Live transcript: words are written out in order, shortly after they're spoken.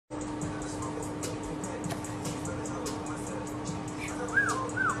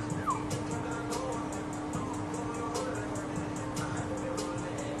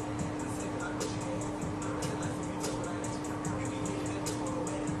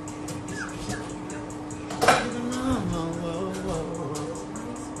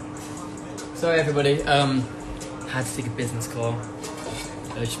Sorry everybody, had to take a business call.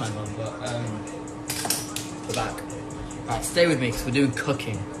 Just my mum, but we're back. Alright, stay with me because we're doing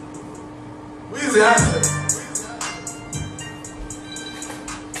cooking.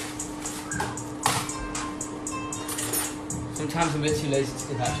 Sometimes I'm a bit too lazy to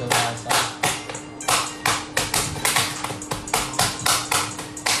cook actual lifestyle.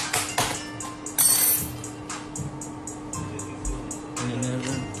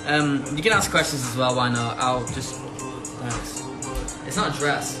 You can ask questions as well, why not? I'll just... Thanks. It's not a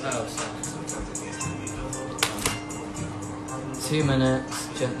dress. Oh, sorry. 2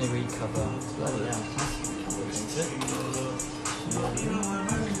 minutes, gently recover. Bloody hell.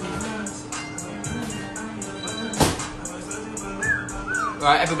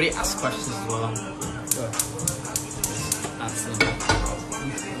 Right, everybody ask questions as well. Go. Answer them.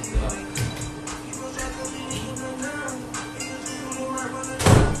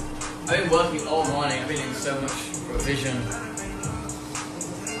 I've been working all morning, I've been doing so much revision.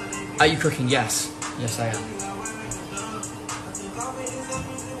 Are you cooking? Yes. Yes, I am.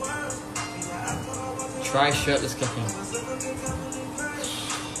 Try shirtless cooking.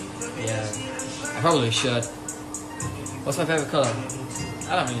 Yeah, I probably should. What's my favourite colour?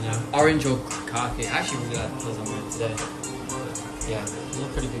 I don't really know. Orange or khaki. I actually really like the colours I'm wearing today. Yeah, these are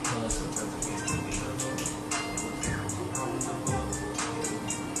pretty good colours.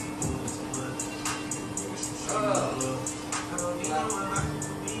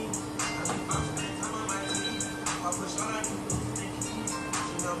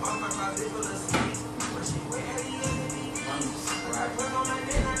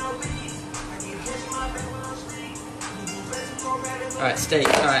 Alright, steak.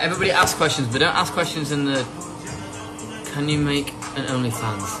 Alright, everybody ask questions, but don't ask questions in the... Can you make an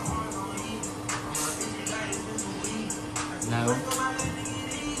OnlyFans? No.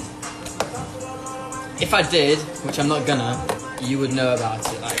 If I did, which I'm not gonna, you would know about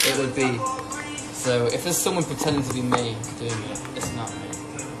it. Like, it would be... So, if there's someone pretending to be me doing it, it's not me.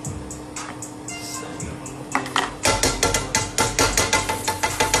 So.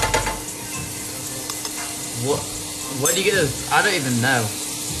 Where do you get those? I don't even know.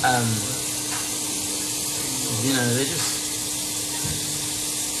 You know, they just...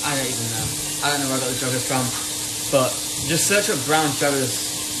 I don't even know. I don't know where I got the joggers from. But just search up brown joggers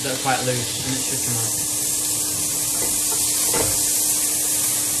that are quite loose and it should come out.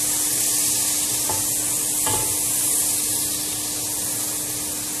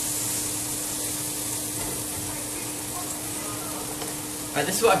 Right,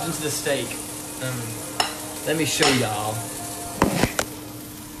 this is what I've done to the steak. Let me show y'all.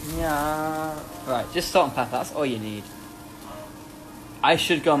 Yeah. Right, just salt and pepper, that's all you need. I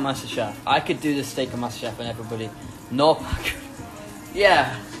should go on MasterChef. I could do the steak on MasterChef and everybody... No.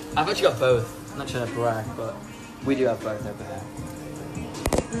 Yeah, I've actually got both. I'm not trying to brag, but we do have both over here.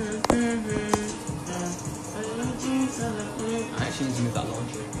 I actually need to move that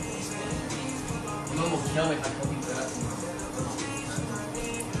laundry. Mum will kill me if I cook into that.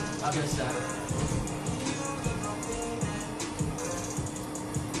 I'm gonna start.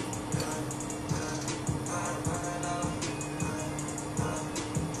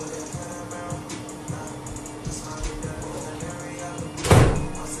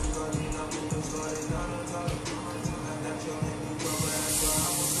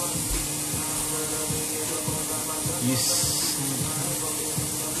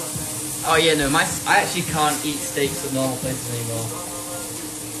 Oh yeah, no, I actually can't eat steaks at normal places anymore.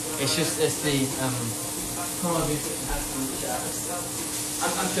 It's just, it's the, I'm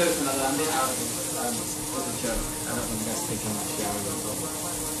joking about that, I'm being arrogant. It's a joke. I don't want you guys to think I'm actually arrogant, but,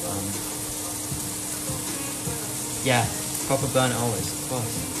 yeah, proper burn it always, of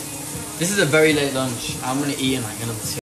course. This is a very late lunch. I'm gonna eat in like another 2